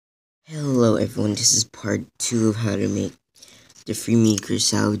Hello everyone, this is part 2 of how to make the Fremaker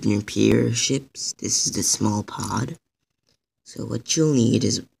salvage and repair ships. This is the small pod. So what you'll need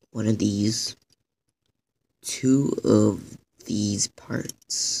is one of these, 2 of these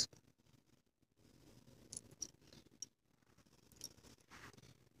parts,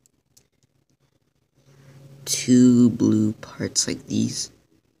 two blue parts like these,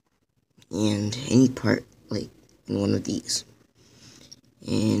 and any part like in one of these,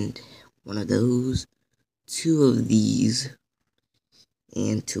 and one of those, 2 of these,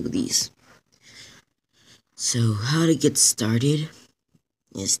 and 2 of these. So how to get started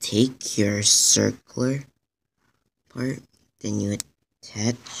is take your circular part, then you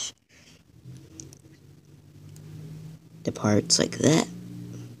attach the parts like that.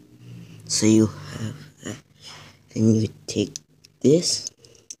 So you have that. Then you take this,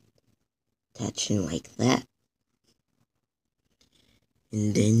 attach it like that,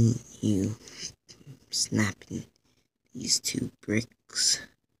 and then you snap in these 2 bricks.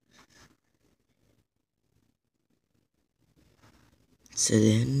 So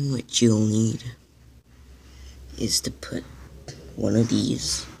then what you'll need is to put one of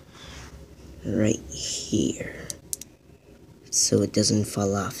these right here, so it doesn't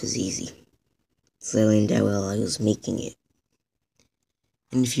fall off as easy. So I learned that while I was making it.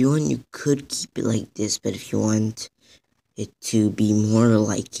 And if you want, you could keep it like this, but if you want it to be more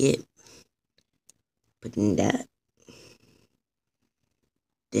like it, but in that,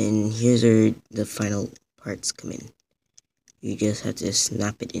 then here's where the final parts come in. You just have to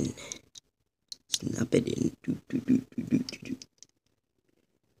snap it in. Snap it in.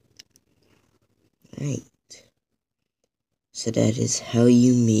 Right. So that is how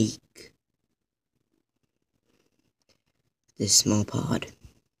you make this small pod.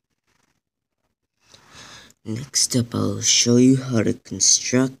 Next up, I'll show you how to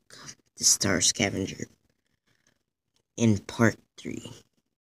construct the star scavenger in part 3.